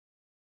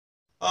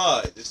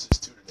Hi, this is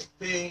Tutor Nick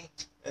P,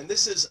 and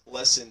this is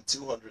lesson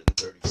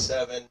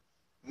 237,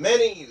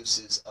 Many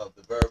Uses of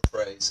the Verb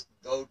Phrase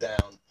Go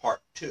Down,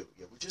 Part 2.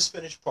 Yeah, we just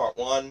finished Part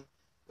 1.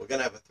 We're going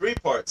to have a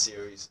three-part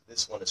series.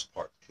 This one is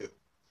Part 2.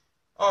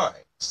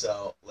 Alright,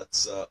 so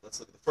let's look at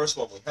the first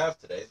one we have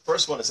today. The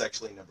first one is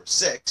actually number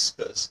 6,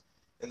 because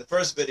in the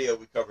first video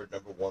we covered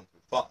number 1 through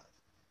 5.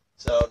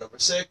 So number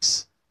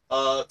 6,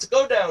 to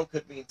go down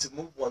could mean to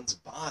move one's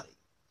body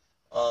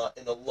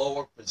in a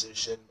lower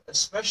position,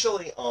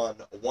 especially on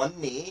one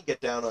knee.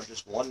 Get down on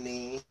just one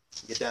knee,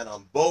 get down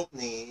on both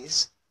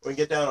knees, or you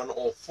get down on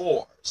all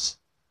fours.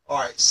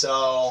 Alright,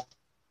 so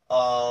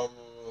all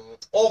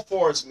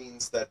fours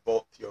means that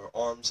both your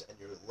arms and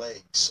your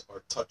legs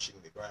are touching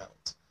the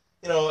ground.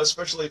 You know,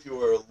 especially if you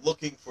were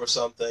looking for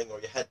something, or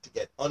you had to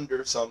get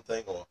under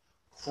something, or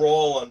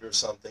crawl under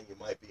something, you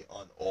might be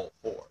on all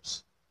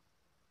fours.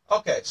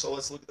 Okay, so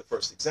let's look at the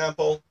first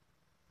example.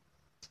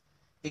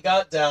 He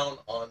got down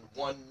on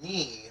one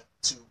knee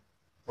to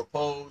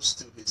propose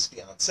to his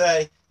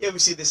fiancée. Yeah, we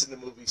see this in the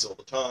movies all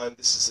the time.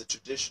 This is a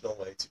traditional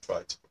way to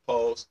try to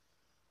propose.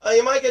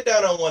 You might get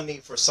down on one knee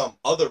for some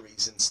other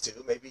reasons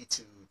too. Maybe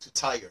to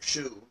tie your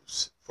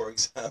shoes, for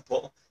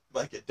example.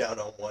 You might get down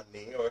on one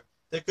knee, or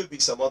there could be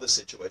some other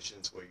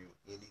situations where you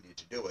needed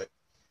to do it.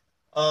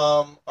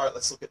 All right,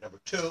 let's look at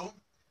number 2.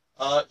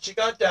 She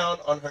got down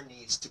on her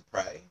knees to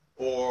pray.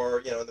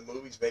 Or, you know, in the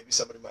movies, maybe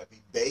somebody might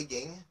be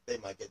begging. They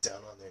might get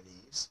down on their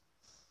knees.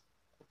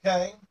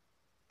 Okay.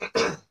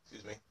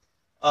 Excuse me.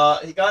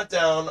 He got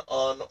down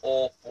on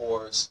all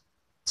fours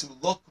to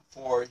look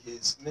for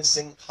his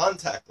missing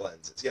contact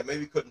lenses. Yeah, maybe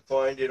he couldn't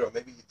find it, or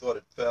maybe he thought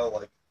it fell,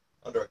 like,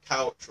 under a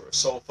couch or a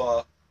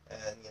sofa.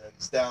 And, you know,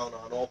 he's down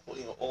on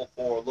all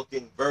four,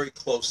 looking very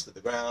close to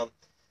the ground.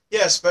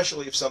 Yeah,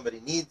 especially if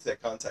somebody needs their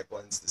contact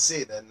lens to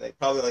see, then they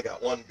probably only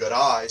got one good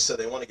eye, so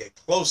they want to get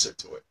closer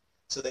to it.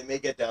 So they may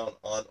get down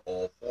on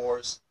all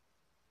fours.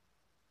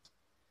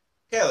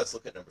 Okay, let's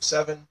look at number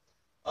 7.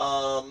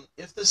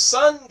 If the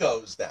sun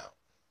goes down,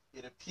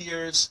 it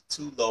appears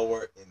to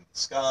lower in the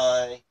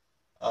sky,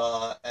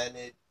 and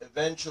it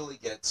eventually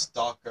gets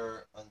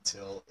darker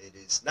until it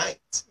is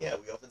night. Yeah,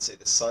 we often say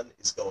the sun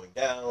is going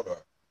down,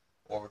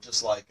 or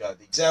just like the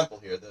example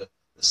here, the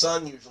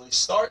sun usually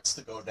starts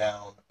to go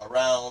down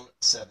around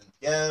 7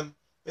 p.m.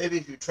 Maybe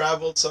if you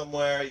traveled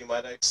somewhere, you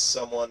might ask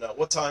someone,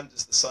 what time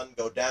does the sun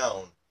go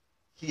down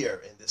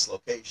here in this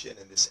location,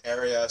 in this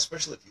area,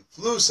 especially if you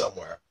flew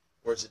somewhere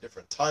where it's a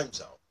different time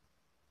zone.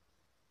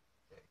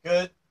 Okay,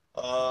 good.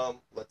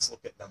 Let's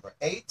look at number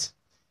 8.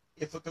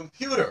 If a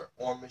computer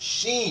or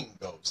machine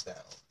goes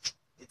down,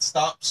 it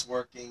stops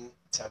working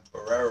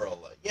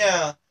temporarily.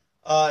 Yeah,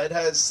 it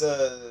has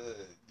the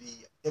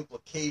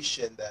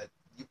implication that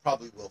you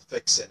probably will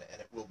fix it and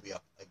it will be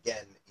up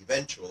again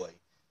eventually,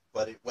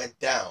 but it went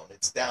down.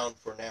 It's down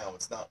for now.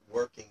 It's not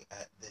working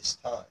at this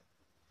time.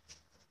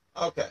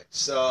 Okay,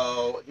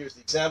 so here's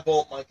the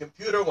example. My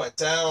computer went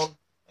down,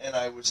 and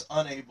I was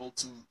unable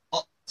to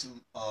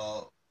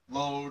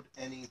load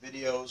any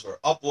videos or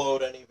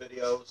upload any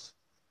videos.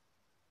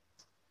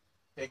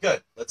 Okay,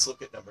 good. Let's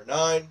look at number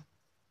 9.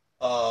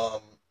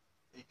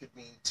 It could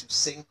mean to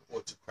sink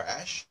or to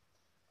crash.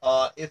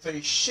 If a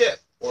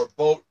ship or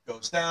boat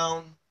goes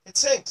down, it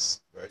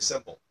sinks. Very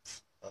simple.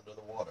 Under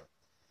the water.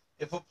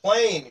 If a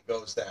plane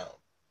goes down,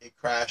 it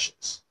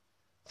crashes.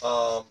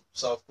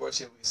 So, of course,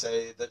 here we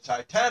say the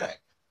Titanic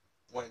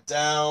went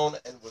down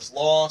and was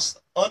lost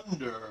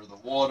under the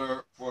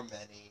water for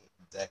many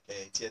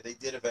decades. Yeah, they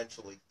did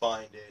eventually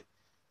find it.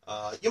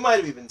 You might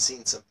have even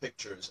seen some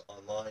pictures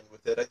online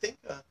with it. I think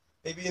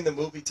maybe in the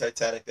movie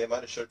Titanic, they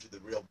might have showed you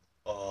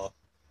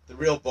the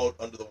real boat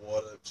under the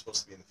water that was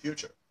supposed to be in the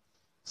future.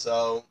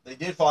 So they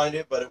did find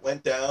it, but it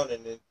went down,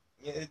 and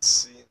it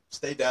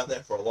stayed down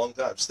there for a long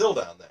time. Still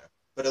down there,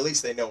 but at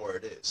least they know where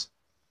it is.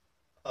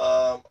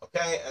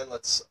 Okay, and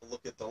let's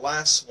look at the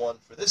last one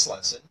for this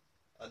lesson.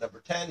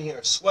 Number 10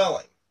 here,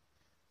 swelling.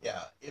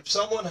 Yeah, if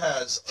someone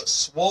has a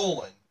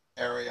swollen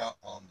area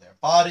on their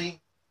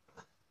body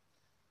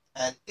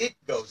and it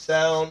goes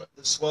down,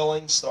 the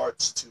swelling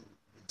starts to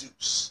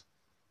reduce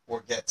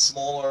or get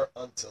smaller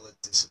until it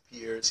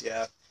disappears.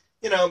 Yeah,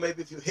 you know,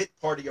 maybe if you hit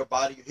part of your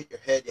body, you hit your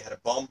head, you had a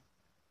bump,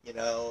 you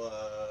know,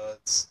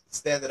 it's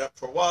standing up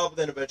for a while, but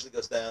then eventually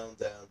goes down,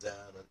 down,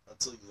 down,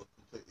 until you look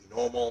completely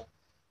normal.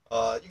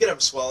 You can have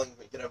a swelling,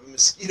 you can have a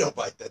mosquito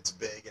bite that's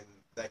big, and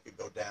that could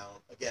go down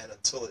again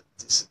until it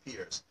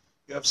disappears.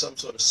 You have some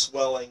sort of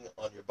swelling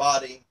on your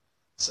body,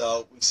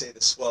 so we say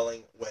the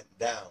swelling went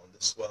down.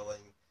 The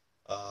swelling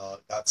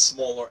got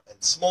smaller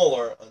and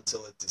smaller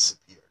until it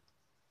disappeared.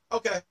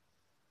 Okay.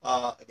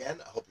 Again,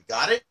 I hope you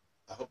got it.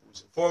 I hope it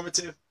was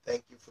informative.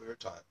 Thank you for your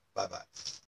time. Bye-bye.